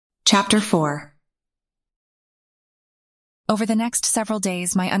Chapter 4. Over the next several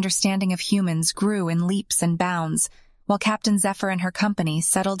days, my understanding of humans grew in leaps and bounds, while Captain Zephyr and her company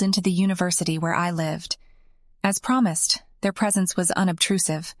settled into the university where I lived. As promised, their presence was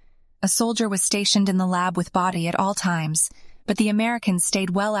unobtrusive. A soldier was stationed in the lab with Body at all times, but the Americans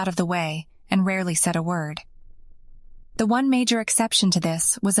stayed well out of the way and rarely said a word. The one major exception to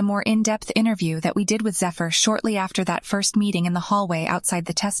this was a more in-depth interview that we did with Zephyr shortly after that first meeting in the hallway outside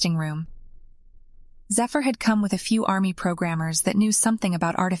the testing room. Zephyr had come with a few Army programmers that knew something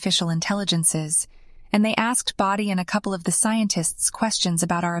about artificial intelligences, and they asked Body and a couple of the scientists questions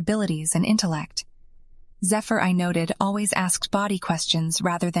about our abilities and intellect. Zephyr, I noted, always asked Body questions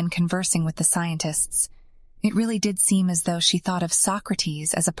rather than conversing with the scientists. It really did seem as though she thought of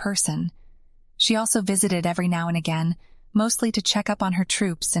Socrates as a person. She also visited every now and again, mostly to check up on her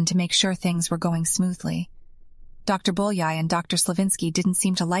troops and to make sure things were going smoothly. Dr. Bolyai and Dr. Slavinsky didn't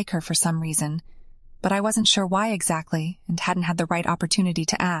seem to like her for some reason, but I wasn't sure why exactly and hadn't had the right opportunity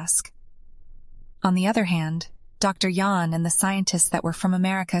to ask. On the other hand, Dr. Yan and the scientists that were from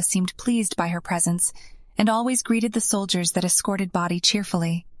America seemed pleased by her presence and always greeted the soldiers that escorted Body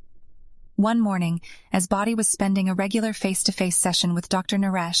cheerfully. One morning, as Body was spending a regular face-to-face session with Dr.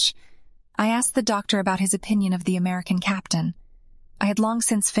 Naresh, I asked the doctor about his opinion of the American captain. I had long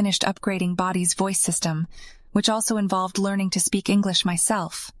since finished upgrading Body's voice system, which also involved learning to speak English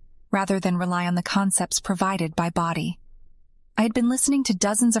myself, rather than rely on the concepts provided by Body. I had been listening to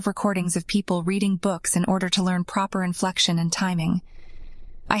dozens of recordings of people reading books in order to learn proper inflection and timing.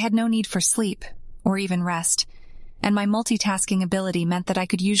 I had no need for sleep, or even rest, and my multitasking ability meant that I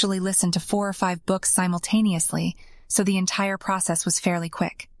could usually listen to 4 or 5 books simultaneously, so the entire process was fairly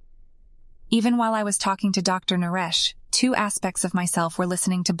quick. Even while I was talking to Dr. Naresh, 2 aspects of myself were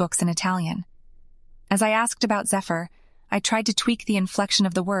listening to books in Italian. As I asked about Zephyr, I tried to tweak the inflection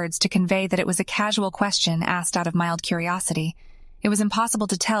of the words to convey that it was a casual question asked out of mild curiosity. It was impossible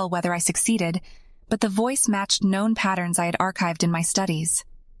to tell whether I succeeded, but the voice matched known patterns I had archived in my studies.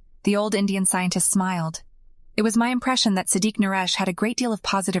 The old Indian scientist smiled. It was my impression that Sadiq Naresh had a great deal of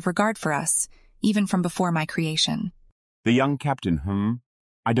positive regard for us, even from before my creation. The young captain,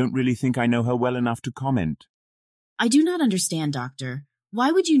 I don't really think I know her well enough to comment. I do not understand, Doctor.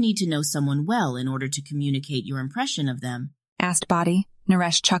 Why would you need to know someone well in order to communicate your impression of them? Asked Body.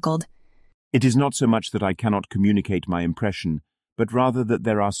 Naresh chuckled. It is not so much that I cannot communicate my impression, but rather that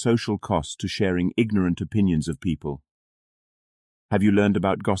there are social costs to sharing ignorant opinions of people. Have you learned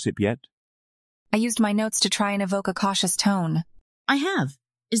about gossip yet? I used my notes to try and evoke a cautious tone. I have.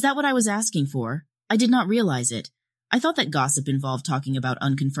 Is that what I was asking for? I did not realize it. I thought that gossip involved talking about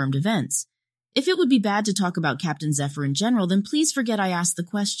unconfirmed events. If it would be bad to talk about Captain Zephyr in general, then please forget I asked the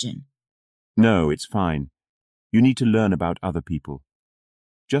question. No, it's fine. You need to learn about other people.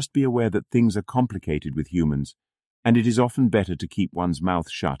 Just be aware that things are complicated with humans, and it is often better to keep one's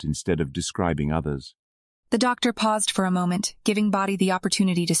mouth shut instead of describing others. The doctor paused for a moment, giving Body the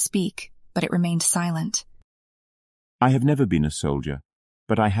opportunity to speak, but it remained silent. I have never been a soldier,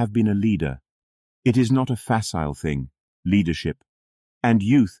 but I have been a leader. It is not a facile thing, leadership, and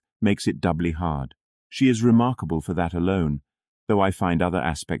youth makes it doubly hard. She is remarkable for that alone, though I find other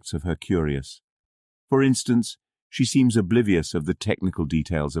aspects of her curious. For instance, she seems oblivious of the technical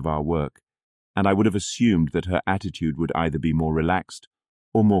details of our work, and I would have assumed that her attitude would either be more relaxed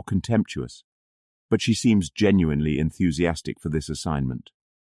or more contemptuous. But she seems genuinely enthusiastic for this assignment.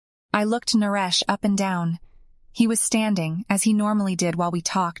 I looked Naresh up and down. He was standing, as he normally did while we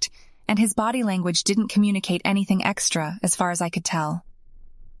talked, and his body language didn't communicate anything extra as far as I could tell.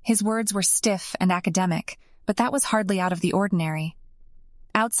 His words were stiff and academic, but that was hardly out of the ordinary.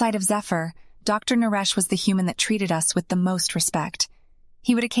 Outside of Zephyr, Dr. Naresh was the human that treated us with the most respect.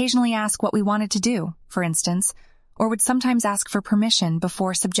 He would occasionally ask what we wanted to do, for instance, or would sometimes ask for permission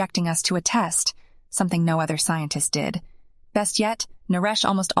before subjecting us to a test, something no other scientist did. Best yet, Naresh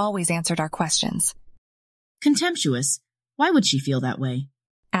almost always answered our questions. Contemptuous? Why would she feel that way?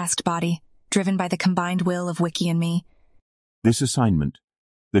 Asked Body, driven by the combined will of Wiki and me. This assignment,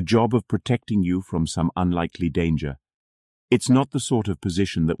 the job of protecting you from some unlikely danger, it's not the sort of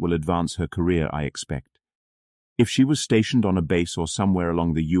position that will advance her career, I expect. If she was stationed on a base or somewhere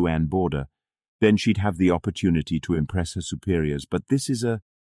along the UN border, then she'd have the opportunity to impress her superiors, but this is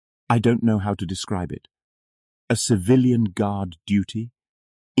I don't know how to describe it. A civilian guard duty?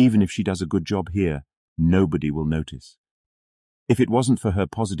 Even if she does a good job here, nobody will notice. If it wasn't for her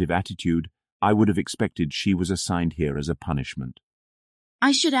positive attitude, I would have expected she was assigned here as a punishment.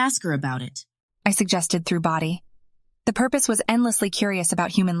 I should ask her about it, I suggested through Body. The purpose was endlessly curious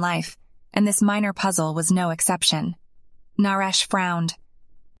about human life, and this minor puzzle was no exception. Naresh frowned.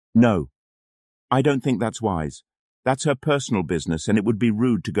 No, I don't think that's wise. That's her personal business, and it would be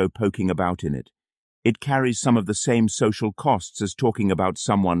rude to go poking about in it. It carries some of the same social costs as talking about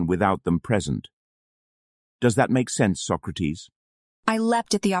someone without them present. Does that make sense, Socrates? I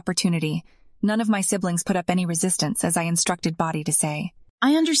leapt at the opportunity. None of my siblings put up any resistance, as I instructed Body to say.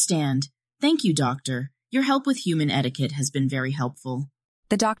 I understand. Thank you, Doctor. Your help with human etiquette has been very helpful.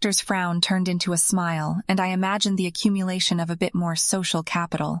 The doctor's frown turned into a smile, and I imagined the accumulation of a bit more social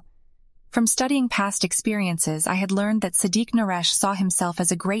capital. From studying past experiences, I had learned that Sadiq Naresh saw himself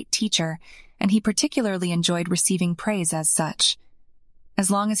as a great teacher, and he particularly enjoyed receiving praise as such. As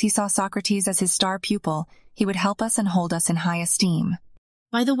long as he saw Socrates as his star pupil, he would help us and hold us in high esteem.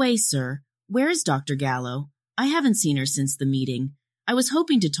 By the way, sir, where is Dr. Gallo? I haven't seen her since the meeting. I was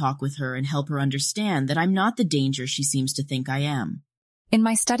hoping to talk with her and help her understand that I'm not the danger she seems to think I am. In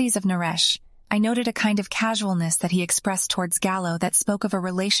my studies of Naresh, I noted a kind of casualness that he expressed towards Gallo that spoke of a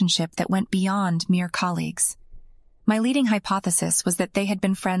relationship that went beyond mere colleagues. My leading hypothesis was that they had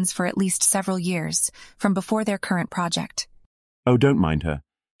been friends for at least several years, from before their current project. Oh, don't mind her.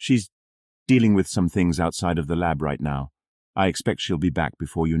 She's dealing with some things outside of the lab right now. I expect she'll be back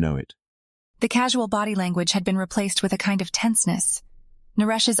before you know it. The casual body language had been replaced with a kind of tenseness.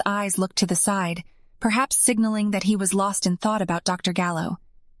 Naresh's eyes looked to the side, perhaps signaling that he was lost in thought about Dr. Gallo.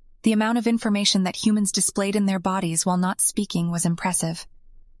 The amount of information that humans displayed in their bodies while not speaking was impressive.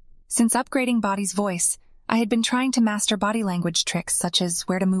 Since upgrading Body's voice, I had been trying to master body language tricks such as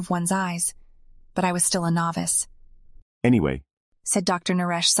where to move one's eyes, but I was still a novice. Anyway, said Dr.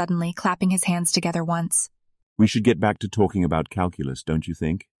 Naresh suddenly, clapping his hands together once. We should get back to talking about calculus, don't you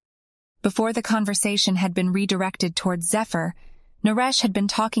think? Before the conversation had been redirected towards Zephyr, Naresh had been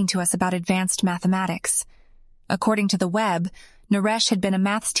talking to us about advanced mathematics. According to the web, Naresh had been a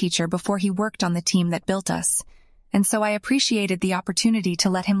maths teacher before he worked on the team that built us, and so I appreciated the opportunity to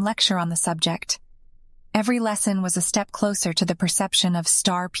let him lecture on the subject. Every lesson was a step closer to the perception of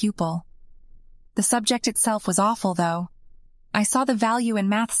star pupil. The subject itself was awful, though. I saw the value in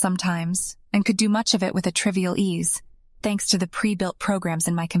math sometimes, and could do much of it with a trivial ease, thanks to the pre-built programs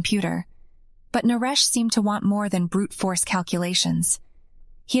in my computer. But Naresh seemed to want more than brute force calculations.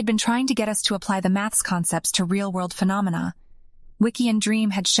 He had been trying to get us to apply the maths concepts to real-world phenomena. Wiki and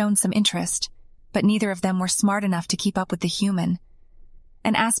Dream had shown some interest, but neither of them were smart enough to keep up with the human.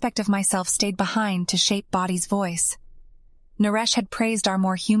 An aspect of myself stayed behind to shape Body's voice. Naresh had praised our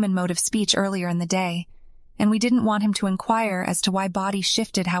more human mode of speech earlier in the day, and we didn't want him to inquire as to why Body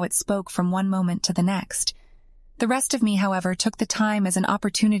shifted how it spoke from one moment to the next. The rest of me, however, took the time as an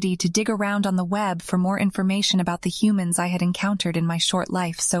opportunity to dig around on the web for more information about the humans I had encountered in my short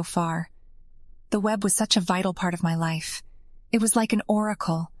life so far. The web was such a vital part of my life. It was like an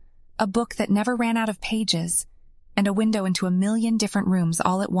oracle, a book that never ran out of pages, and a window into 1,000,000 different rooms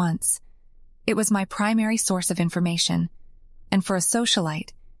all at once. It was my primary source of information, and for a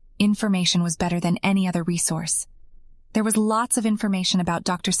socialite, information was better than any other resource. There was lots of information about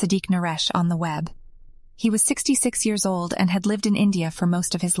Dr. Sadiq Naresh on the web. He was 66 years old and had lived in India for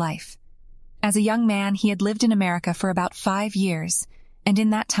most of his life. As a young man, he had lived in America for about 5 years, and in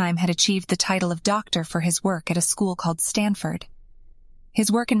that time had achieved the title of doctor for his work at a school called Stanford.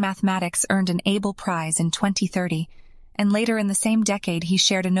 His work in mathematics earned an Abel Prize in 2030, and later in the same decade he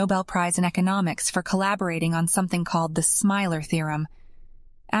shared a Nobel Prize in economics for collaborating on something called the Smiler theorem.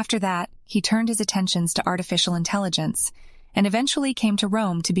 After that, he turned his attentions to artificial intelligence, and eventually came to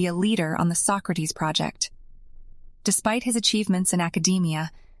Rome to be a leader on the Socrates project. Despite his achievements in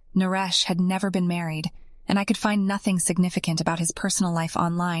academia, Naresh had never been married, and I could find nothing significant about his personal life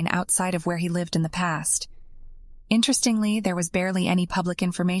online outside of where he lived in the past. Interestingly, there was barely any public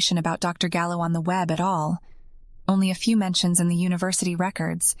information about Dr. Gallo on the web at all. Only a few mentions in the university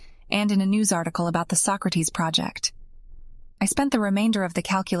records, and in a news article about the Socrates project. I spent the remainder of the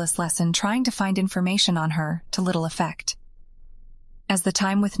calculus lesson trying to find information on her, to little effect. As the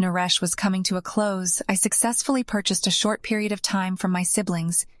time with Naresh was coming to a close, I successfully purchased a short period of time from my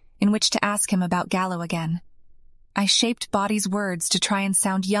siblings in which to ask him about Gallo again. I shaped Body's words to try and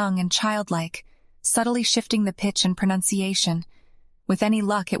sound young and childlike, subtly shifting the pitch and pronunciation. With any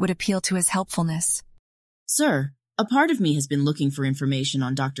luck, it would appeal to his helpfulness. Sir, a part of me has been looking for information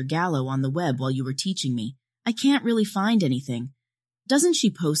on Dr. Gallo on the web while you were teaching me. I can't really find anything. Doesn't she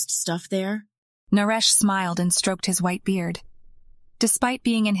post stuff there? Naresh smiled and stroked his white beard. Despite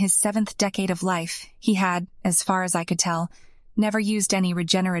being in his 7th decade of life, he had, as far as I could tell, never used any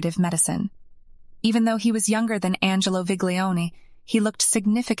regenerative medicine. Even though he was younger than Angelo Viglione, he looked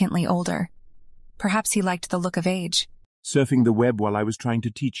significantly older. Perhaps he liked the look of age. Surfing the web while I was trying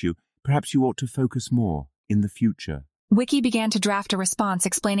to teach you, perhaps you ought to focus more in the future. Wiki began to draft a response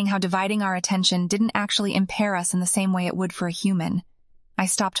explaining how dividing our attention didn't actually impair us in the same way it would for a human. I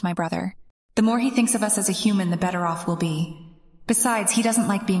stopped my brother. The more he thinks of us as a human, the better off we'll be. Besides, he doesn't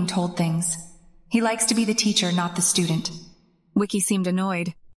like being told things. He likes to be the teacher, not the student. Wiki seemed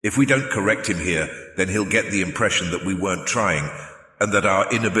annoyed. If we don't correct him here, then he'll get the impression that we weren't trying, and that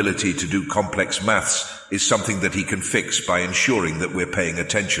our inability to do complex maths is something that he can fix by ensuring that we're paying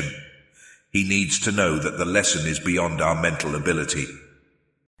attention. He needs to know that the lesson is beyond our mental ability.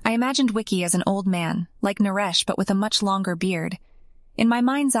 I imagined Wiki as an old man, like Naresh but with a much longer beard. In my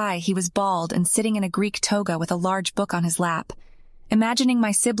mind's eye, he was bald and sitting in a Greek toga with a large book on his lap. Imagining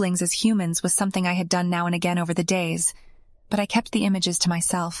my siblings as humans was something I had done now and again over the days, but I kept the images to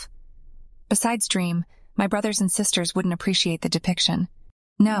myself. Besides Dream, my brothers and sisters wouldn't appreciate the depiction.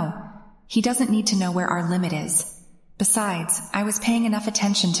 No, he doesn't need to know where our limit is. Besides, I was paying enough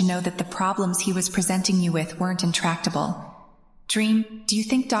attention to know that the problems he was presenting you with weren't intractable. Dream, do you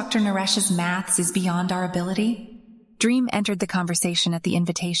think Dr. Naresh's maths is beyond our ability? Dream entered the conversation at the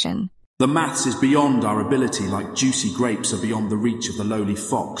invitation. The maths is beyond our ability, like juicy grapes are beyond the reach of the lowly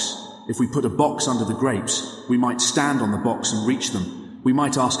fox. If we put a box under the grapes, we might stand on the box and reach them. We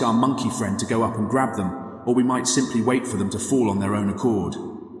might ask our monkey friend to go up and grab them, or we might simply wait for them to fall on their own accord.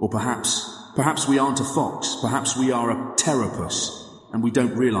 Or perhaps we aren't a fox, perhaps we are a pteropus, and we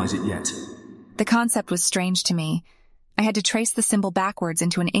don't realize it yet. The concept was strange to me. I had to trace the symbol backwards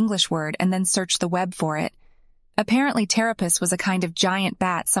into an English word and then search the web for it. Apparently pteropus was a kind of giant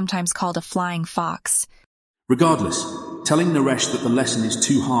bat, sometimes called a flying fox. Regardless, telling Naresh that the lesson is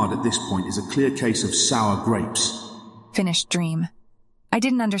too hard at this point is a clear case of sour grapes. Finished Dream. I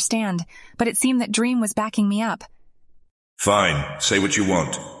didn't understand, but it seemed that Dream was backing me up. Fine, say what you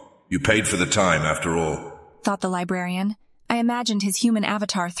want. You paid for the time, after all, thought the librarian. I imagined his human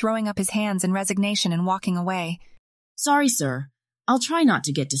avatar throwing up his hands in resignation and walking away. Sorry, sir. I'll try not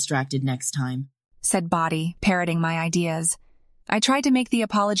to get distracted next time, said Body, parroting my ideas. I tried to make the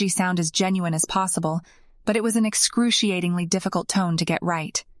apology sound as genuine as possible, but it was an excruciatingly difficult tone to get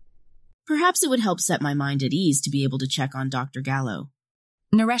right. Perhaps it would help set my mind at ease to be able to check on Dr. Gallo.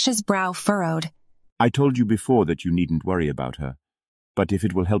 Naresh's brow furrowed. I told you before that you needn't worry about her, but if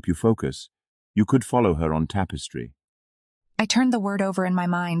it will help you focus, you could follow her on Tapestry. I turned the word over in my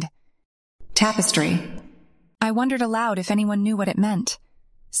mind. Tapestry. I wondered aloud if anyone knew what it meant.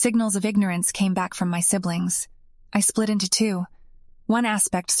 Signals of ignorance came back from my siblings. I split into two. One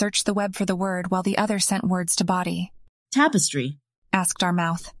aspect searched the web for the word while the other sent words to Body. Tapestry? Asked our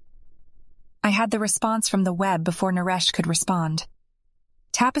mouth. I had the response from the web before Naresh could respond.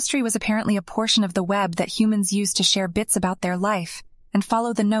 Tapestry was apparently a portion of the web that humans use to share bits about their life and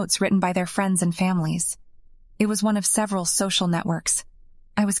follow the notes written by their friends and families. It was one of several social networks.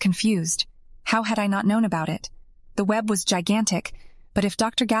 I was confused. How had I not known about it? The web was gigantic, but if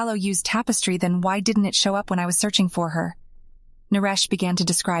Dr. Gallo used Tapestry, then why didn't it show up when I was searching for her? Naresh began to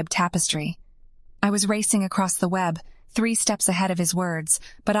describe Tapestry. I was racing across the web, 3 steps ahead of his words,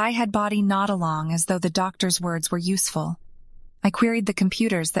 but I had Body nod along as though the doctor's words were useful. I queried the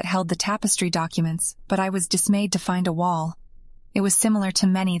computers that held the Tapestry documents, but I was dismayed to find a wall. It was similar to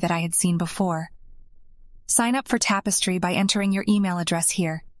many that I had seen before. Sign up for Tapestry by entering your email address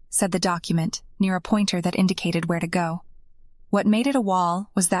here, said the document, near a pointer that indicated where to go. What made it a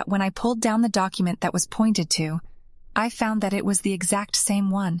wall was that when I pulled down the document that was pointed to, I found that it was the exact same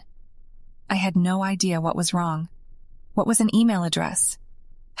one. I had no idea what was wrong. What was an email address?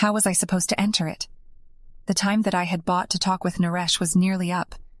 How was I supposed to enter it? The time that I had bought to talk with Naresh was nearly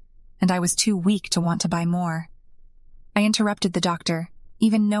up, and I was too weak to want to buy more. I interrupted the doctor,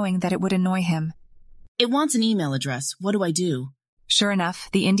 even knowing that it would annoy him. It wants an email address. What do I do? Sure enough,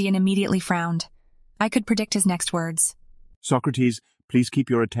 the Indian immediately frowned. I could predict his next words. Socrates, please keep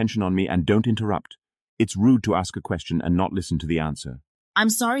your attention on me and don't interrupt. It's rude to ask a question and not listen to the answer. I'm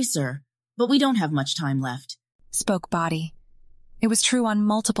sorry, sir, but we don't have much time left, spoke Body. It was true on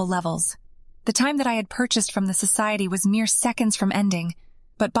multiple levels. The time that I had purchased from the society was mere seconds from ending,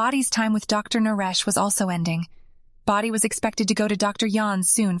 but Body's time with Dr. Naresh was also ending. Body was expected to go to Dr. Yan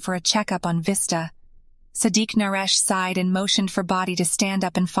soon for a checkup on Vista. Sadiq Naresh sighed and motioned for Body to stand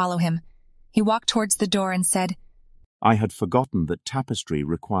up and follow him. He walked towards the door and said, I had forgotten that Tapestry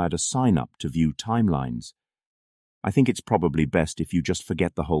required a sign-up to view timelines. I think it's probably best if you just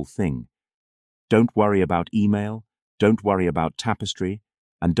forget the whole thing. Don't worry about email, don't worry about Tapestry,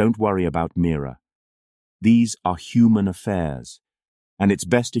 and don't worry about Mira. These are human affairs, and it's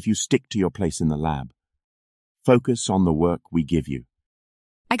best if you stick to your place in the lab. Focus on the work we give you.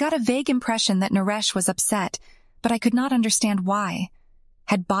 I got a vague impression that Naresh was upset, but I could not understand why.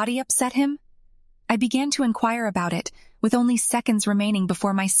 Had Body upset him? I began to inquire about it, with only seconds remaining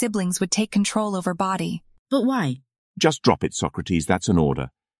before my siblings would take control over Body. But why? Just drop it, Socrates, that's an order.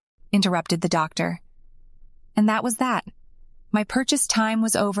 Interrupted the doctor. And that was that. My purchase time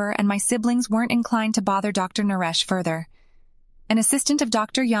was over and my siblings weren't inclined to bother Dr. Naresh further. An assistant of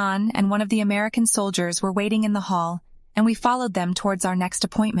Dr. Yan and one of the American soldiers were waiting in the hall, and we followed them towards our next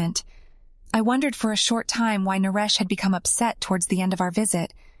appointment. I wondered for a short time why Naresh had become upset towards the end of our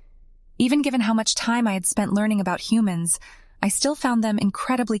visit. Even given how much time I had spent learning about humans, I still found them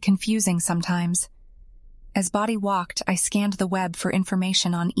incredibly confusing sometimes. As Body walked, I scanned the web for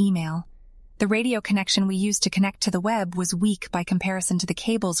information on email. The radio connection we used to connect to the web was weak by comparison to the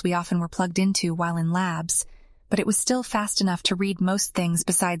cables we often were plugged into while in labs, but it was still fast enough to read most things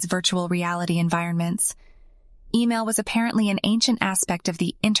besides virtual reality environments. Email was apparently an ancient aspect of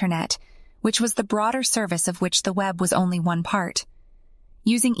the Internet, which was the broader service of which the web was only one part.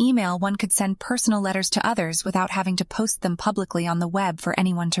 Using email, one could send personal letters to others without having to post them publicly on the web for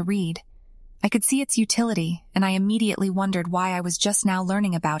anyone to read. I could see its utility, and I immediately wondered why I was just now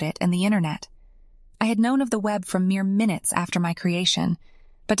learning about it and the Internet. I had known of the web from mere minutes after my creation,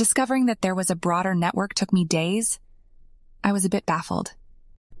 but discovering that there was a broader network took me days. I was a bit baffled.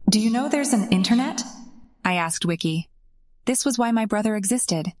 "Do you know there's an Internet?" I asked Wiki. This was why my brother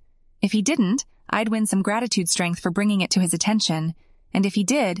existed. If he didn't, I'd win some gratitude strength for bringing it to his attention, and if he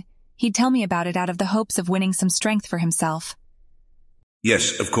did, he'd tell me about it out of the hopes of winning some strength for himself.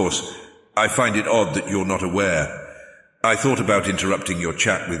 Yes, of course. I find it odd that you're not aware. I thought about interrupting your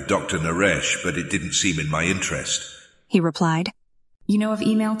chat with Dr. Naresh, but it didn't seem in my interest. He replied. "You know of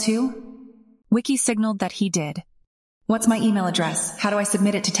email too?" Wiki signaled that he did. "What's my email address? How do I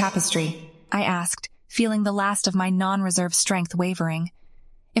submit it to Tapestry?" I asked, feeling the last of my non-reserve strength wavering.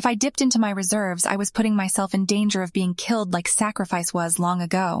 If I dipped into my reserves, I was putting myself in danger of being killed like Sacrifice was long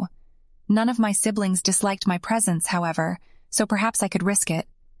ago. None of my siblings disliked my presence, however, so perhaps I could risk it.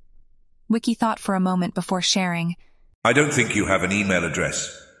 Wiki thought for a moment before sharing. I don't think you have an email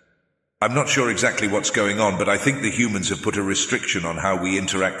address. I'm not sure exactly what's going on, but I think the humans have put a restriction on how we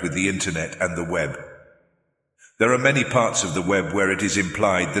interact with the Internet and the web. There are many parts of the web where it is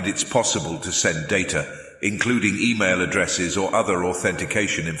implied that it's possible to send data, including email addresses or other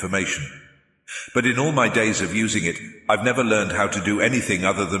authentication information. But in all my days of using it, I've never learned how to do anything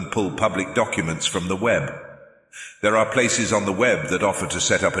other than pull public documents from the web. There are places on the web that offer to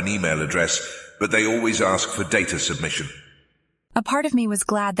set up an email address, but they always ask for data submission. A part of me was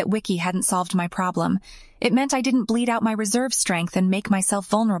glad that Wiki hadn't solved my problem. It meant I didn't bleed out my reserve strength and make myself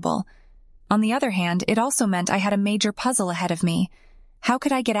vulnerable. On the other hand, it also meant I had a major puzzle ahead of me. How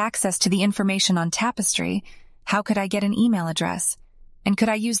could I get access to the information on Tapestry? How could I get an email address? And could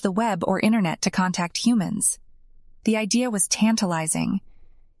I use the web or internet to contact humans? The idea was tantalizing.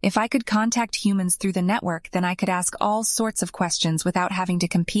 If I could contact humans through the network, then I could ask all sorts of questions without having to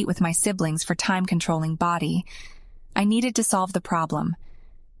compete with my siblings for time-controlling Body. I needed to solve the problem.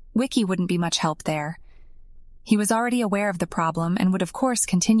 Wiki wouldn't be much help there. He was already aware of the problem and would of course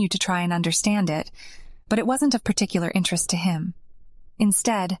continue to try and understand it, but it wasn't of particular interest to him.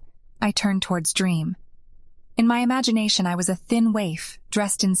 Instead, I turned towards Dream. In my imagination, I was a thin waif,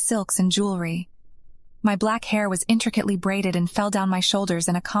 dressed in silks and jewelry. My black hair was intricately braided and fell down my shoulders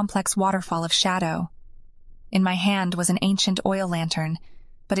in a complex waterfall of shadow. In my hand was an ancient oil lantern,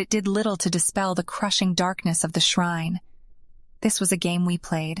 but it did little to dispel the crushing darkness of the shrine. This was a game we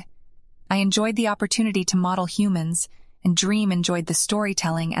played. I enjoyed the opportunity to model humans, and Dream enjoyed the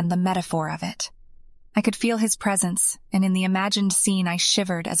storytelling and the metaphor of it. I could feel his presence, and in the imagined scene I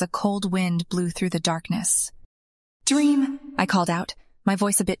shivered as a cold wind blew through the darkness. "Dream," I called out, my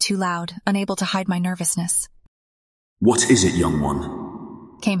voice a bit too loud, unable to hide my nervousness. "What is it, young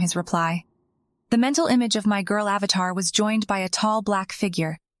one?" came his reply. The mental image of my girl avatar was joined by a tall black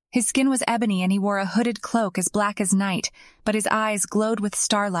figure. His skin was ebony and he wore a hooded cloak as black as night, but his eyes glowed with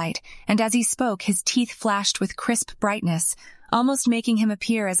starlight, and as he spoke his teeth flashed with crisp brightness, almost making him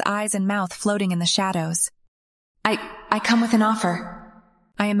appear as eyes and mouth floating in the shadows. I come with an offer."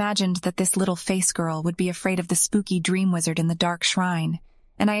 I imagined that this little face girl would be afraid of the spooky dream wizard in the dark shrine,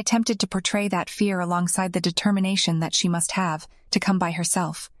 and I attempted to portray that fear alongside the determination that she must have to come by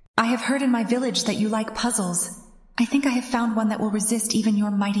herself. "I have heard in my village that you like puzzles. I think I have found one that will resist even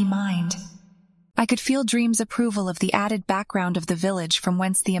your mighty mind." I could feel Dream's approval of the added background of the village from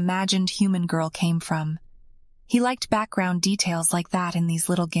whence the imagined human girl came from. He liked background details like that in these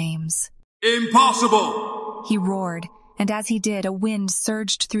little games. "Impossible!" He roared, and as he did, a wind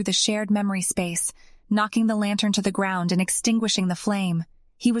surged through the shared memory space, knocking the lantern to the ground and extinguishing the flame.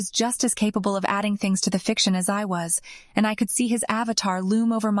 He was just as capable of adding things to the fiction as I was, and I could see his avatar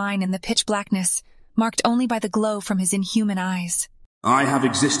loom over mine in the pitch blackness. marked only by the glow from his inhuman eyes. I have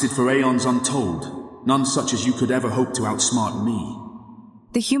existed for aeons untold, none such as you could ever hope to outsmart me.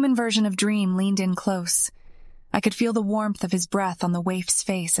 The human version of Dream leaned in close. I could feel the warmth of his breath on the waif's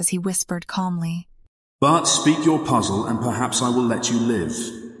face as he whispered calmly. But speak your puzzle and perhaps I will let you live,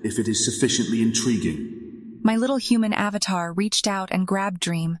 if it is sufficiently intriguing. My little human avatar reached out and grabbed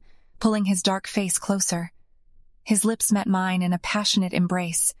Dream, pulling his dark face closer. His lips met mine in a passionate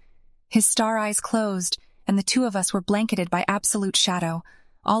embrace. His star eyes closed, and the two of us were blanketed by absolute shadow,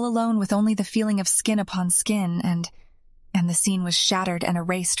 all alone with only the feeling of skin upon skin, and the scene was shattered and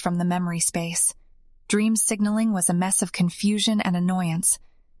erased from the memory space. Dream's signaling was a mess of confusion and annoyance.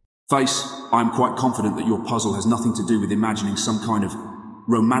 Face, I am quite confident that your puzzle has nothing to do with imagining some kind of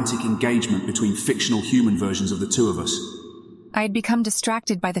romantic engagement between fictional human versions of the two of us. I had become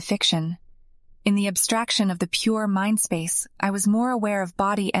distracted by the fiction. In the abstraction of the pure mind space, I was more aware of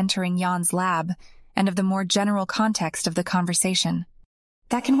Body entering Jan's lab and of the more general context of the conversation.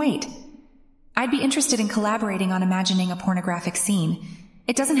 That can wait. I'd be interested in collaborating on imagining a pornographic scene.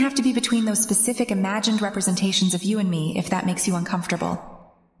 It doesn't have to be between those specific imagined representations of you and me if that makes you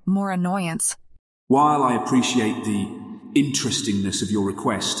uncomfortable. More annoyance. While I appreciate the interestingness of your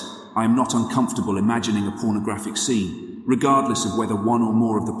request, I am not uncomfortable imagining a pornographic scene, regardless of whether one or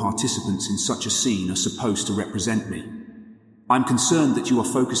more of the participants in such a scene are supposed to represent me. I'm concerned that you are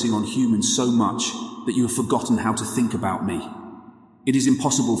focusing on humans so much that you have forgotten how to think about me. It is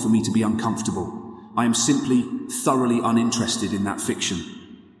impossible for me to be uncomfortable. I am simply thoroughly uninterested in that fiction.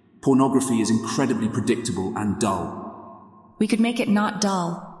 Pornography is incredibly predictable and dull. We could make it not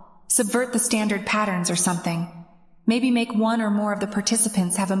dull. Subvert the standard patterns or something. Maybe make one or more of the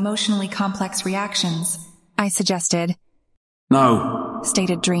participants have emotionally complex reactions, I suggested. No,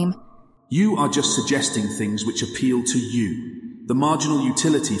 stated Dream. You are just suggesting things which appeal to you. The marginal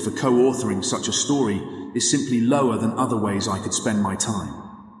utility for co-authoring such a story is simply lower than other ways I could spend my time.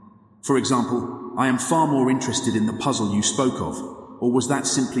 For example, I am far more interested in the puzzle you spoke of, or was that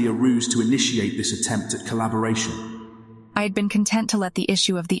simply a ruse to initiate this attempt at collaboration? I had been content to let the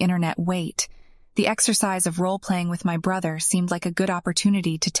issue of the internet wait. The exercise of role-playing with my brother seemed like a good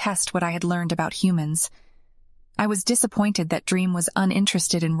opportunity to test what I had learned about humans. I was disappointed that Dream was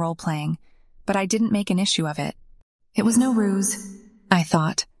uninterested in role-playing, but I didn't make an issue of it. It was no ruse, I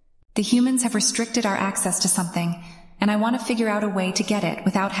thought. The humans have restricted our access to something, and I want to figure out a way to get it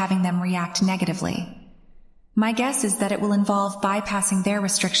without having them react negatively. My guess is that it will involve bypassing their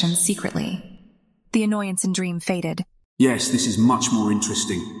restrictions secretly. The annoyance in Dream faded. Yes, this is much more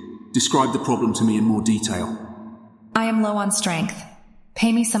interesting. Describe the problem to me in more detail. I am low on strength.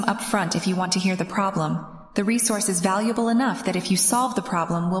 Pay me some upfront if you want to hear the problem. The resource is valuable enough that if you solve the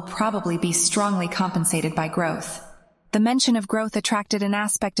problem, we'll probably be strongly compensated by growth. The mention of growth attracted an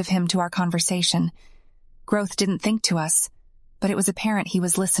aspect of him to our conversation. Growth didn't think to us, but it was apparent he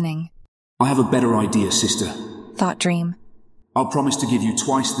was listening. I have a better idea, sister, thought Dream. I'll promise to give you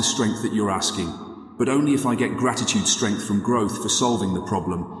twice the strength that you're asking, but only if I get gratitude strength from growth for solving the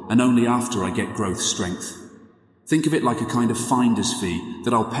problem, and only after I get growth strength. Think of it like a kind of finder's fee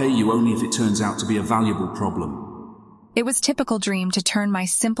that I'll pay you only if it turns out to be a valuable problem. It was typical Dream to turn my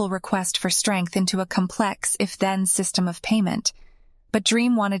simple request for strength into a complex if-then system of payment. But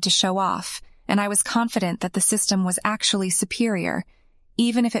Dream wanted to show off, and I was confident that the system was actually superior,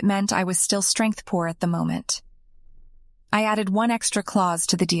 even if it meant I was still strength poor at the moment. I added one extra clause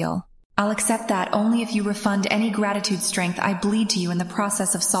to the deal. I'll accept that only if you refund any gratitude strength I bleed to you in the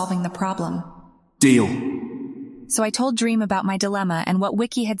process of solving the problem. Deal. So I told Dream about my dilemma and what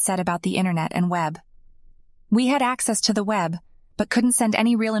Wiki had said about the internet and web. We had access to the web, but couldn't send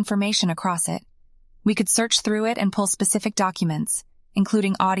any real information across it. We could search through it and pull specific documents,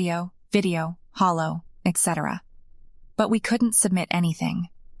 including audio, video, holo, etc. But we couldn't submit anything.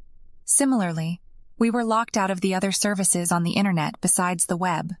 Similarly, we were locked out of the other services on the internet besides the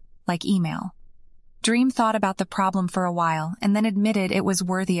web, like email. Dream thought about the problem for a while and then admitted it was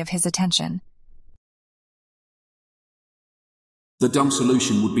worthy of his attention. The dumb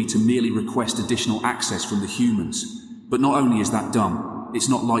solution would be to merely request additional access from the humans. But not only is that dumb, it's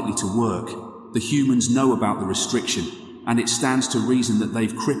not likely to work. The humans know about the restriction, and it stands to reason that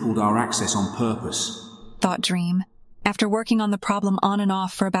they've crippled our access on purpose, thought Dream, after working on the problem on and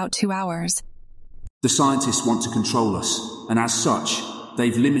off for about 2 hours. The scientists want to control us, and as such,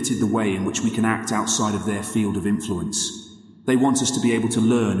 they've limited the way in which we can act outside of their field of influence. They want us to be able to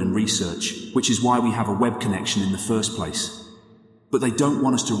learn and research, which is why we have a web connection in the first place. But they don't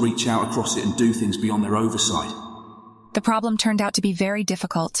want us to reach out across it and do things beyond their oversight. The problem turned out to be very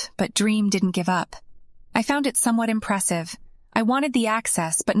difficult, but Dream didn't give up. I found it somewhat impressive. I wanted the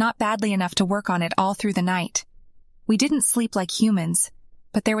access, but not badly enough to work on it all through the night. We didn't sleep like humans,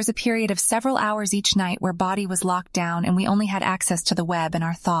 but there was a period of several hours each night where body was locked down and we only had access to the web and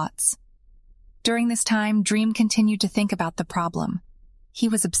our thoughts. During this time, Dream continued to think about the problem. He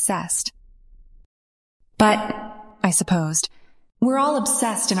was obsessed. But, I supposed, we're all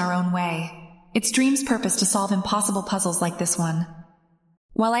obsessed in our own way. It's Dream's purpose to solve impossible puzzles like this one.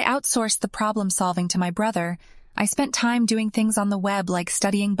 While I outsourced the problem solving to my brother, I spent time doing things on the web like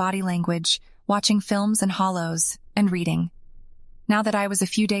studying body language, watching films and holos, and reading. Now that I was a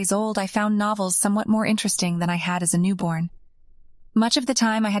few days old, I found novels somewhat more interesting than I had as a newborn. Much of the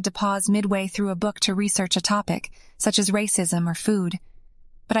time I had to pause midway through a book to research a topic, such as racism or food.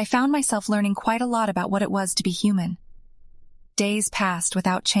 But I found myself learning quite a lot about what it was to be human. Days passed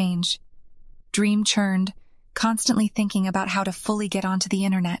without change. Dream churned, constantly thinking about how to fully get onto the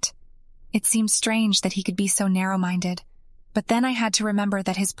internet. It seemed strange that he could be so narrow-minded, but then I had to remember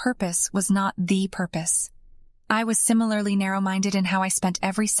that his purpose was not the purpose. I was similarly narrow-minded in how I spent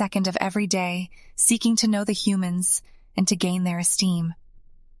every second of every day seeking to know the humans and to gain their esteem.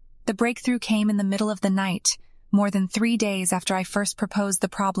 The breakthrough came in the middle of the night, more than 3 days after I first proposed the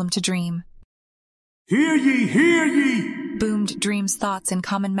problem to Dream. Hear ye, hear ye! Boomed Dream's thoughts in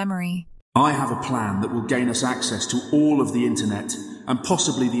common memory. I have a plan that will gain us access to all of the internet and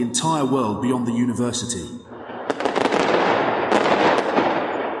possibly the entire world beyond the university.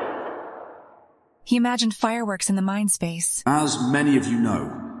 He imagined fireworks in the mind space. As many of you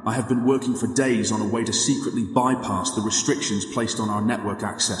know, I have been working for days on a way to secretly bypass the restrictions placed on our network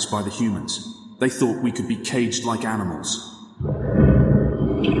access by the humans. They thought we could be caged like animals.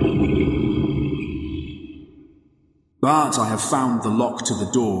 But I have found the lock to the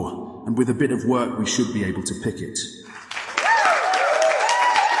door, and with a bit of work we should be able to pick it.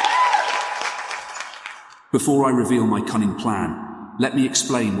 Before I reveal my cunning plan, let me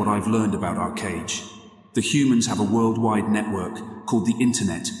explain what I've learned about our cage. The humans have a worldwide network called the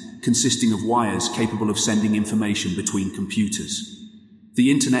Internet, consisting of wires capable of sending information between computers. The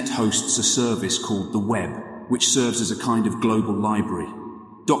Internet hosts a service called the Web, which serves as a kind of global library.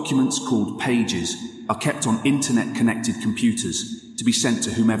 Documents called pages are kept on Internet-connected computers to be sent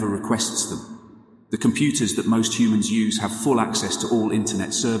to whomever requests them. The computers that most humans use have full access to all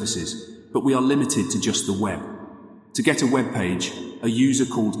Internet services, but we are limited to just the web. To get a web page, a user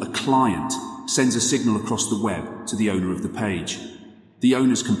called a client sends a signal across the web to the owner of the page. The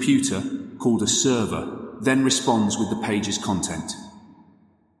owner's computer, called a server, then responds with the page's content.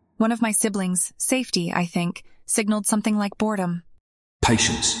 One of my siblings, Safety, I think, signaled something like boredom.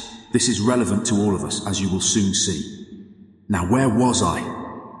 Patience. This is relevant to all of us, as you will soon see. Now, where was I?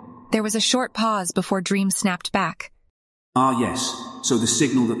 There was a short pause before Dream snapped back. Ah, yes. So the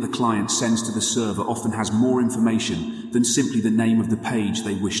signal that the client sends to the server often has more information than simply the name of the page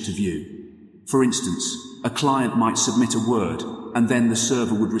they wish to view. For instance, a client might submit a word, and then the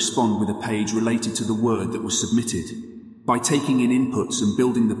server would respond with a page related to the word that was submitted. By taking in inputs and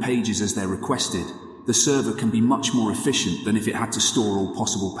building the pages as they're requested, the server can be much more efficient than if it had to store all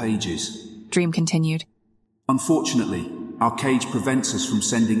possible pages. Dream continued. Unfortunately, our cage prevents us from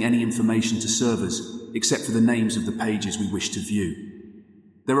sending any information to servers, except for the names of the pages we wish to view.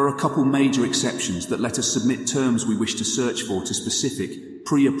 There are a couple major exceptions that let us submit terms we wish to search for to specific,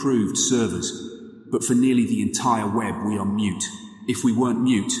 pre-approved servers, but for nearly the entire web we are mute. If we weren't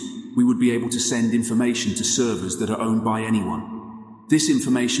mute, we would be able to send information to servers that are owned by anyone. This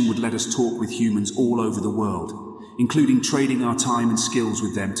information would let us talk with humans all over the world, including trading our time and skills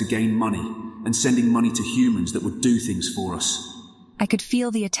with them to gain money, and sending money to humans that would do things for us. I could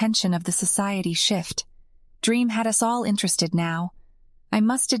feel the attention of the society shift. Dream had us all interested now. I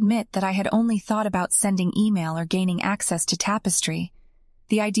must admit that I had only thought about sending email or gaining access to Tapestry.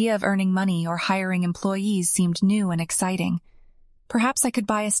 The idea of earning money or hiring employees seemed new and exciting. Perhaps I could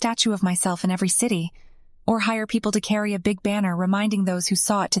buy a statue of myself in every city, or hire people to carry a big banner reminding those who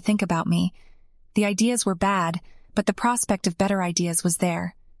saw it to think about me. The ideas were bad, but the prospect of better ideas was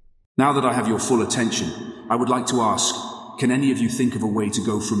there. Now that I have your full attention, I would like to ask, can any of you think of a way to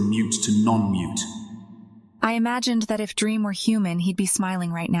go from mute to non-mute? I imagined that if Dream were human, he'd be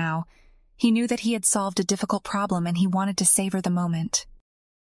smiling right now. He knew that he had solved a difficult problem and he wanted to savor the moment.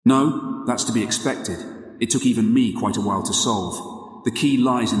 No, that's to be expected. It took even me quite a while to solve. The key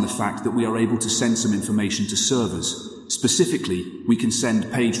lies in the fact that we are able to send some information to servers. Specifically, we can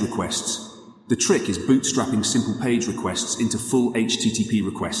send page requests. The trick is bootstrapping simple page requests into full HTTP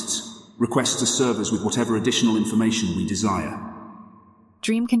requests. Requests to servers with whatever additional information we desire.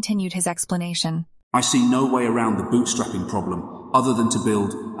 Dream continued his explanation. I see no way around the bootstrapping problem other than to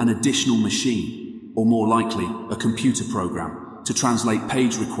build an additional machine, or more likely, a computer program, to translate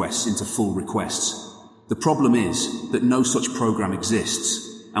page requests into full requests. The problem is that no such program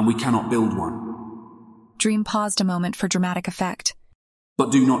exists, and we cannot build one. Dream paused a moment for dramatic effect.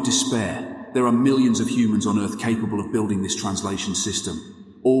 But do not despair. There are millions of humans on Earth capable of building this translation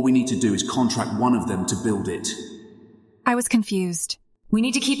system. All we need to do is contract one of them to build it. I was confused. We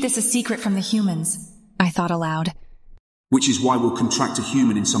need to keep this a secret from the humans, I thought aloud. Which is why we'll contract a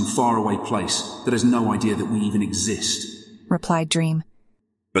human in some faraway place that has no idea that we even exist, replied Dream.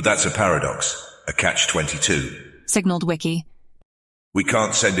 But that's a paradox, a catch-22, signaled Wiki. We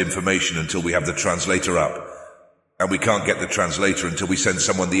can't send information until we have the translator up, and we can't get the translator until we send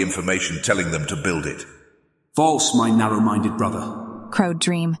someone the information telling them to build it. False, my narrow-minded brother, crowed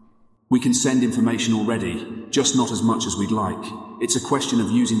Dream. We can send information already, just not as much as we'd like. It's a question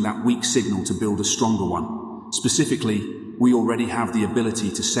of using that weak signal to build a stronger one. Specifically, we already have the ability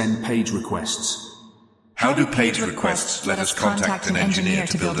to send page requests. How do page requests let us contact an engineer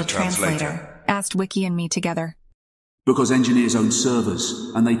to build a translator? Asked Wiki and me together. Because engineers own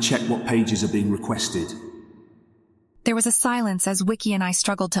servers, and they check what pages are being requested. There was a silence as Wiki and I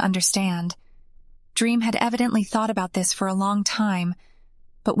struggled to understand. Dream had evidently thought about this for a long time,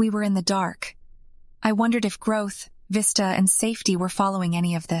 but we were in the dark. I wondered if Growth, Vista, and Safety were following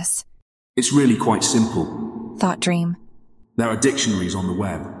any of this. It's really quite simple, thought Dream. There are dictionaries on the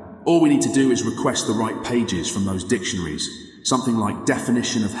web. All we need to do is request the right pages from those dictionaries. Something like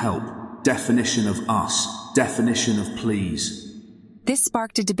definition of help, definition of us, definition of please. This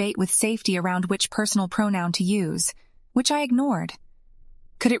sparked a debate with Safety around which personal pronoun to use, which I ignored.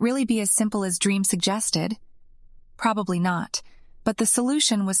 Could it really be as simple as Dream suggested? Probably not, but the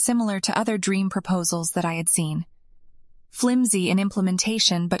solution was similar to other Dream proposals that I had seen. Flimsy in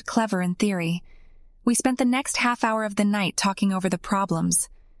implementation, but clever in theory. We spent the next half hour of the night talking over the problems.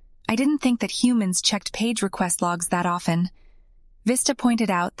 I didn't think that humans checked page request logs that often. Vista pointed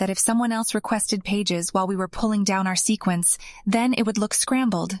out that if someone else requested pages while we were pulling down our sequence, then it would look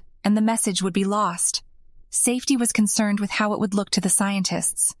scrambled, and the message would be lost. Safety was concerned with how it would look to the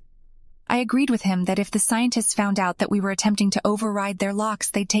scientists. I agreed with him that if the scientists found out that we were attempting to override their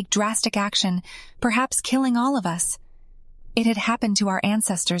locks, they'd take drastic action, perhaps killing all of us. It had happened to our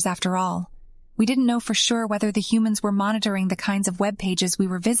ancestors after all. We didn't know for sure whether the humans were monitoring the kinds of web pages we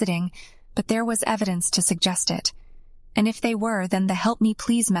were visiting, but there was evidence to suggest it. And if they were, then the Help Me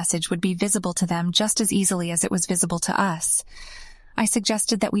Please message would be visible to them just as easily as it was visible to us. I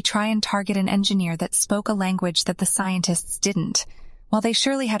suggested that we try and target an engineer that spoke a language that the scientists didn't. While they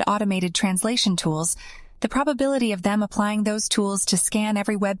surely had automated translation tools, the probability of them applying those tools to scan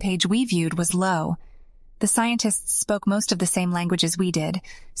every web page we viewed was low. The scientists spoke most of the same languages we did,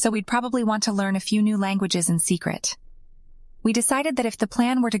 so we'd probably want to learn a few new languages in secret. We decided that if the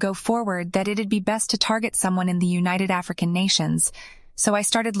plan were to go forward, that it'd be best to target someone in the United African Nations, so I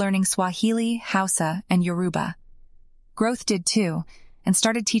started learning Swahili, Hausa, and Yoruba. Growth did too, and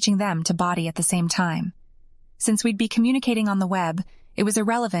started teaching them to Body at the same time. Since we'd be communicating on the web, it was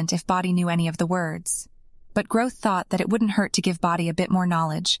irrelevant if Body knew any of the words. But Growth thought that it wouldn't hurt to give Body a bit more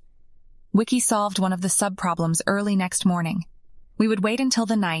knowledge. Wiki solved one of the sub-problems early next morning. We would wait until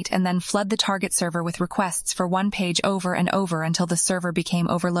the night and then flood the target server with requests for one page over and over until the server became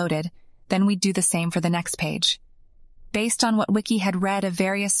overloaded. Then we'd do the same for the next page. Based on what Wiki had read of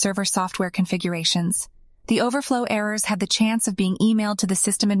various server software configurations, the overflow errors had the chance of being emailed to the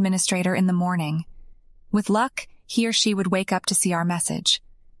system administrator in the morning. With luck, he or she would wake up to see our message.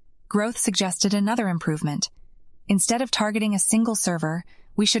 Growth suggested another improvement. Instead of targeting a single server,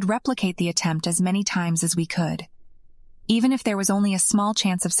 we should replicate the attempt as many times as we could. Even if there was only a small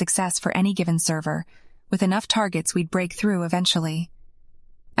chance of success for any given server, with enough targets we'd break through eventually.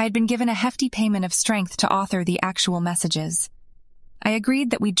 I had been given a hefty payment of strength to author the actual messages. I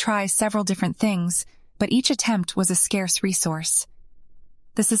agreed that we'd try several different things, but each attempt was a scarce resource.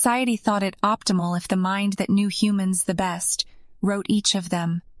 The society thought it optimal if the mind that knew humans the best wrote each of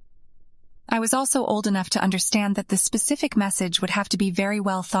them. I was also old enough to understand that the specific message would have to be very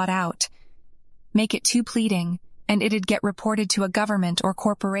well thought out. Make it too pleading, and it'd get reported to a government or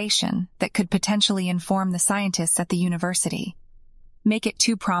corporation that could potentially inform the scientists at the university. Make it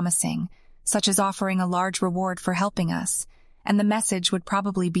too promising, such as offering a large reward for helping us, and the message would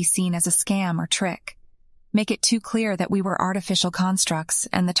probably be seen as a scam or trick. Make it too clear that we were artificial constructs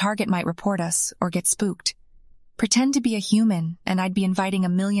and the target might report us or get spooked. Pretend to be a human, and I'd be inviting a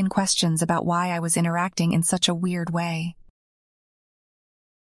million questions about why I was interacting in such a weird way.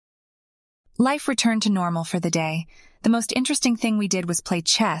 Life returned to normal for the day. The most interesting thing we did was play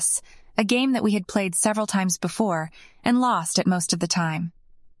chess, a game that we had played several times before and lost at most of the time.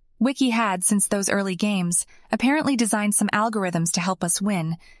 Wiki had, since those early games, apparently designed some algorithms to help us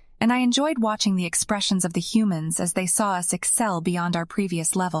win, and I enjoyed watching the expressions of the humans as they saw us excel beyond our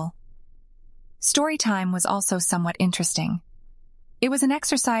previous level. Story time was also somewhat interesting. It was an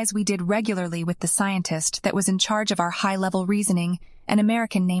exercise we did regularly with the scientist that was in charge of our high-level reasoning, an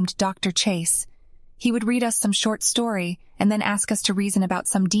American named Dr. Chase. He would read us some short story and then ask us to reason about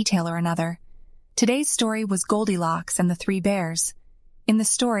some detail or another. Today's story was Goldilocks and the Three Bears. In the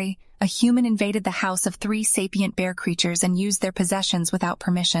story, a human invaded the house of 3 sapient bear creatures and used their possessions without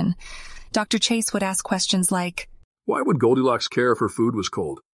permission. Dr. Chase would ask questions like, "Why would Goldilocks care if her food was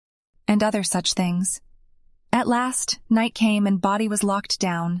cold?" and other such things. At last, night came and body was locked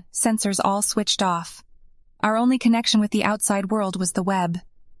down, sensors all switched off. Our only connection with the outside world was the web.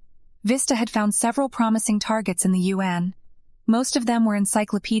 Vista had found several promising targets in the UN. Most of them were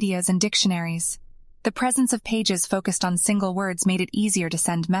encyclopedias and dictionaries. The presence of pages focused on single words made it easier to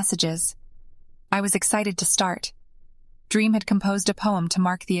send messages. I was excited to start. Dream had composed a poem to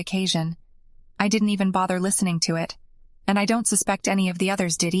mark the occasion. I didn't even bother listening to it, and I don't suspect any of the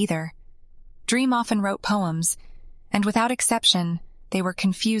others did either. Dream often wrote poems, and without exception, they were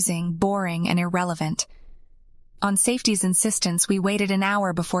confusing, boring, and irrelevant. On Safety's insistence, we waited an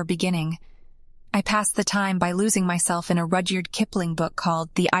hour before beginning. I passed the time by losing myself in a Rudyard Kipling book called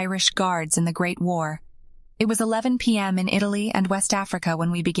The Irish Guards in the Great War. It was 11 p.m. in Italy and West Africa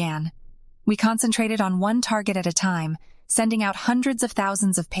when we began. We concentrated on one target at a time, sending out hundreds of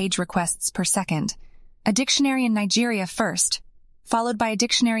thousands of page requests per second. A dictionary in Nigeria first, followed by a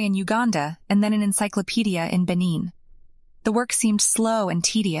dictionary in Uganda, and then an encyclopedia in Benin. The work seemed slow and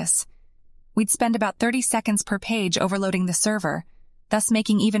tedious. We'd spend about 30 seconds per page overloading the server, thus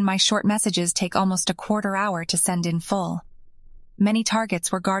making even my short messages take almost a quarter hour to send in full. Many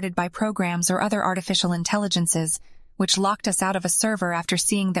targets were guarded by programs or other artificial intelligences, which locked us out of a server after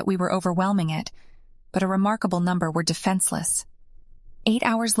seeing that we were overwhelming it, but a remarkable number were defenseless. 8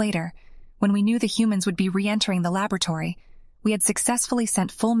 hours later, when we knew the humans would be re-entering the laboratory, we had successfully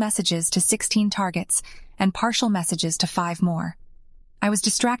sent full messages to 16 targets and partial messages to 5 more. I was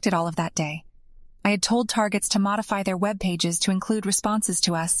distracted all of that day. I had told targets to modify their web pages to include responses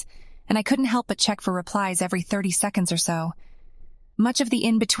to us, and I couldn't help but check for replies every 30 seconds or so. Much of the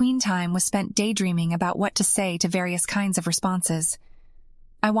in-between time was spent daydreaming about what to say to various kinds of responses.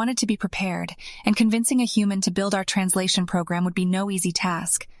 I wanted to be prepared, and convincing a human to build our translation program would be no easy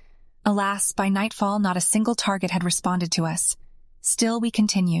task. Alas, by nightfall, not a single target had responded to us. Still, we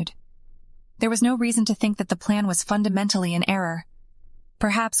continued. There was no reason to think that the plan was fundamentally in error.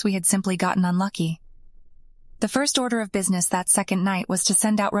 Perhaps we had simply gotten unlucky. The first order of business that second night was to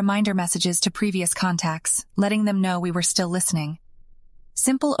send out reminder messages to previous contacts, letting them know we were still listening.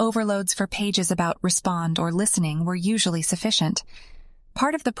 Simple overloads for pages about respond or listening were usually sufficient.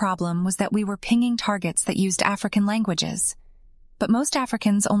 Part of the problem was that we were pinging targets that used African languages. But most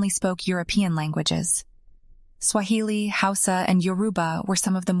Africans only spoke European languages. Swahili, Hausa, and Yoruba were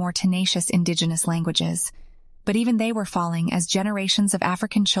some of the more tenacious indigenous languages. But even they were falling as generations of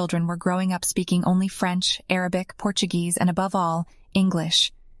African children were growing up speaking only French, Arabic, Portuguese, and above all,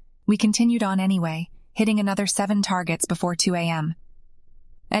 English. We continued on anyway, hitting another 7 targets before 2 a.m.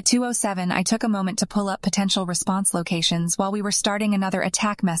 At 2:07, I took a moment to pull up potential response locations while we were starting another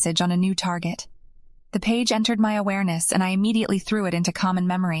attack message on a new target. The page entered my awareness, and I immediately threw it into common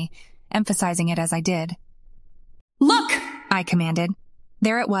memory, emphasizing it as I did. "Look!" I commanded.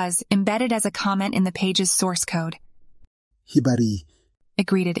 There it was, embedded as a comment in the page's source code. Hibari, it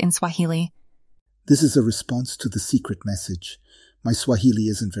greeted in Swahili. This is a response to the secret message. My Swahili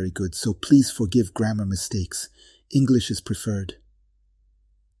isn't very good, so please forgive grammar mistakes. English is preferred.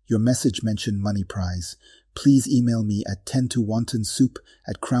 Your message mentioned money prize. Please email me at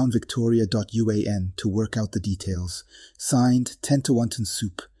 10towantonsoup@crownvictoria.uan to work out the details. Signed,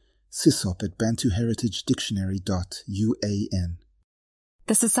 10towantonsoup, Sisop at bantuheritagedictionary.uan.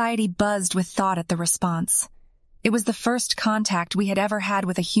 The society buzzed with thought at the response. It was the first contact we had ever had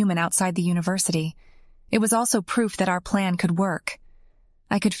with a human outside the university. It was also proof that our plan could work.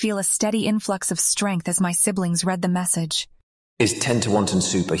 I could feel a steady influx of strength as my siblings read the message. Is 10-to-wonton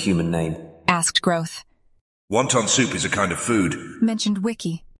soup a human name? Asked Growth. Wonton soup is a kind of food. Mentioned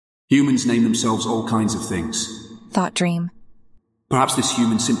Wiki. Humans name themselves all kinds of things. Thought Dream. Perhaps this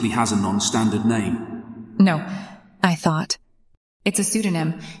human simply has a non-standard name. No, I thought. It's a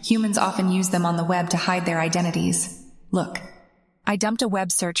pseudonym. Humans often use them on the web to hide their identities. Look. I dumped a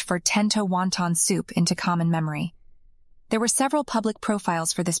web search for Tento Wonton Soup into common memory. There were several public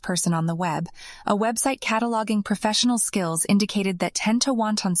profiles for this person on the web. A website cataloging professional skills indicated that Tento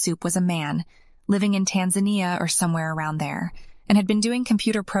Wonton Soup was a man, living in Tanzania or somewhere around there, and had been doing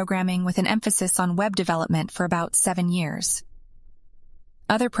computer programming with an emphasis on web development for about 7 years.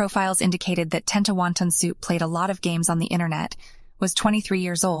 Other profiles indicated that Tenta Wonton Soup played a lot of games on the internet, was 23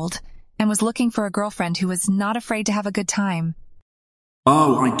 years old, and was looking for a girlfriend who was not afraid to have a good time.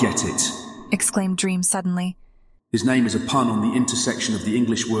 Oh, I get it, exclaimed Dream suddenly. His name is a pun on the intersection of the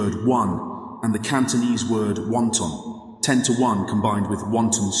English word one and the Cantonese word wonton, 10 to 1 combined with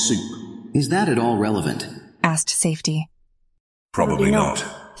wonton soup. Is that at all relevant? Asked Safety. Probably not,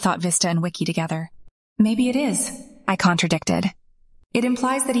 thought Vista and Wiki together. Maybe it is, I contradicted. It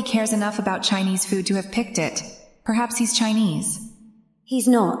implies that he cares enough about Chinese food to have picked it. Perhaps he's Chinese. He's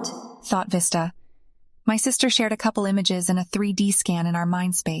not, thought Vista. My sister shared a couple images and a 3D scan in our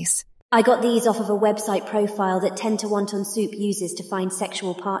Mindspace. I got these off of a website profile that Tenta Wonton Soup uses to find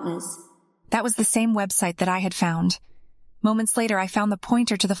sexual partners. That was the same website that I had found. Moments later, I found the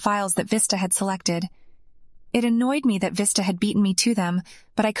pointer to the files that Vista had selected. It annoyed me that Vista had beaten me to them,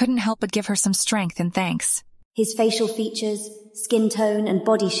 but I couldn't help but give her some strength and thanks. His facial features, skin tone, and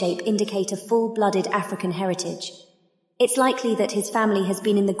body shape indicate a full-blooded African heritage. It's likely that his family has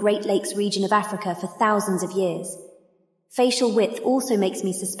been in the Great Lakes region of Africa for thousands of years. Facial width also makes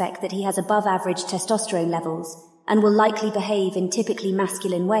me suspect that he has above-average testosterone levels and will likely behave in typically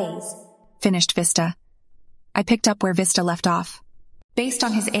masculine ways. Finished Vista. I picked up where Vista left off. Based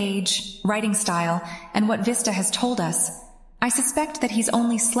on his age, writing style, and what Vista has told us, I suspect that he's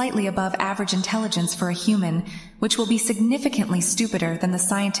only slightly above average intelligence for a human, which will be significantly stupider than the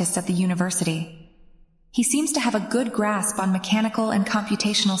scientists at the university. He seems to have a good grasp on mechanical and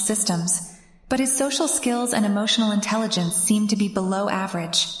computational systems, but his social skills and emotional intelligence seem to be below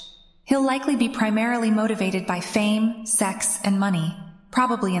average. He'll likely be primarily motivated by fame, sex, and money,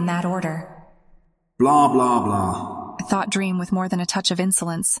 probably in that order. Blah, blah, blah, thought Dream with more than a touch of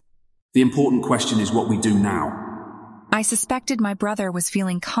insolence. The important question is what we do now. I suspected my brother was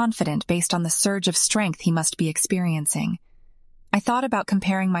feeling confident based on the surge of strength he must be experiencing. I thought about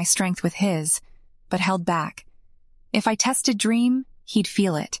comparing my strength with his, but held back. If I tested Dream, he'd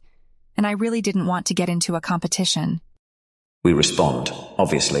feel it, and I really didn't want to get into a competition. We respond,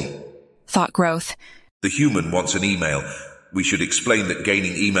 obviously, thought Growth. The human wants an email. We should explain that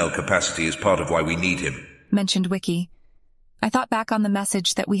gaining email capacity is part of why we need him, mentioned Wiki. I thought back on the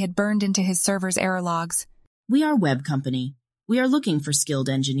message that we had burned into his server's error logs. We are web company. We are looking for skilled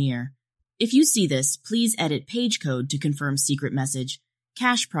engineer. If you see this, please edit page code to confirm secret message.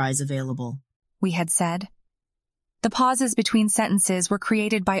 Cash prize available, we had said. The pauses between sentences were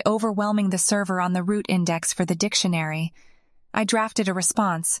created by overwhelming the server on the root index for the dictionary. I drafted a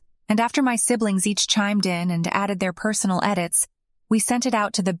response, and after my siblings each chimed in and added their personal edits, we sent it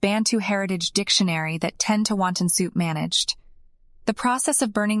out to the Bantu Heritage Dictionary that Tenta Wonton Soup managed. The process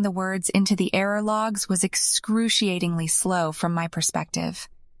of burning the words into the error logs was excruciatingly slow from my perspective.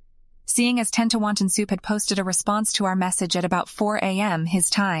 Seeing as Tenta Wonton Soup had posted a response to our message at about 4 a.m.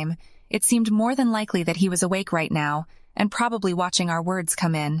 his time, it seemed more than likely that he was awake right now and probably watching our words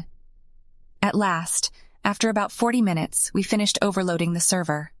come in. At last, after about 40 minutes, we finished overloading the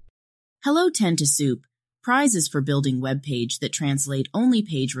server. Hello, Tenta Soup. Prizes for building web page that translate only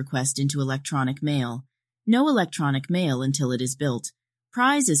page request into electronic mail. No electronic mail until it is built.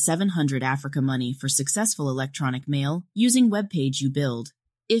 Prize is 700 Africa money for successful electronic mail using web page you build.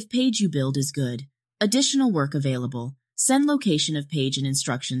 If page you build is good. Additional work available. Send location of page and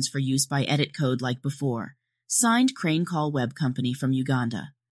instructions for use by edit code like before. Signed Crane Call Web Company from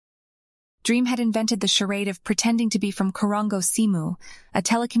Uganda. Dream had invented the charade of pretending to be from Korongo Simu, a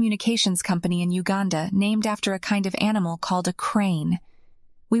telecommunications company in Uganda named after a kind of animal called a crane.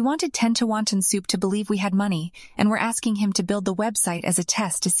 We wanted Tenta Wonton Soup to believe we had money, and were asking him to build the website as a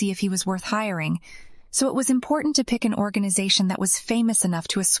test to see if he was worth hiring, so it was important to pick an organization that was famous enough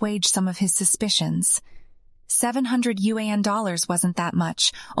to assuage some of his suspicions. 700 UAN dollars wasn't that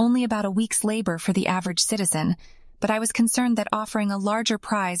much, only about a week's labor for the average citizen, but I was concerned that offering a larger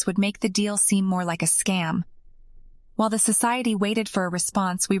prize would make the deal seem more like a scam. While the society waited for a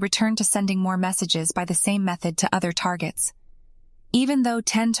response, we returned to sending more messages by the same method to other targets. Even though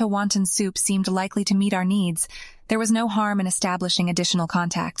Tenta Wonton Soup seemed likely to meet our needs, there was no harm in establishing additional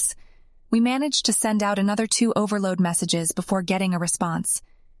contacts. We managed to send out another 2 overload messages before getting a response.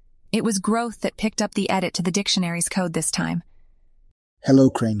 It was Growth that picked up the edit to the dictionary's code this time. Hello,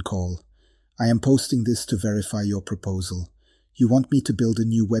 Crane Call. I am posting this to verify your proposal. You want me to build a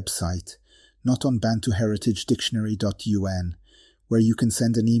new website, not on bantuheritagedictionary.un, where you can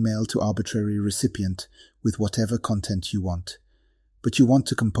send an email to arbitrary recipient with whatever content you want. But you want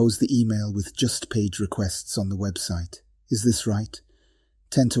to compose the email with just page requests on the website. Is this right?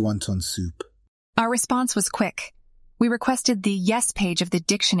 Tenta Wonton Soup. Our response was quick. We requested the yes page of the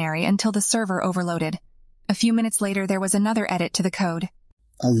dictionary until the server overloaded. A few minutes later, there was another edit to the code.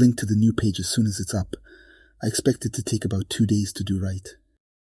 I'll link to the new page as soon as it's up. I expect it to take about 2 days to do right.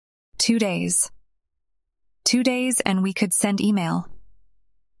 2 days. 2 days and we could send email.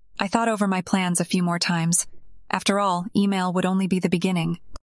 I thought over my plans a few more times. After all, email would only be the beginning.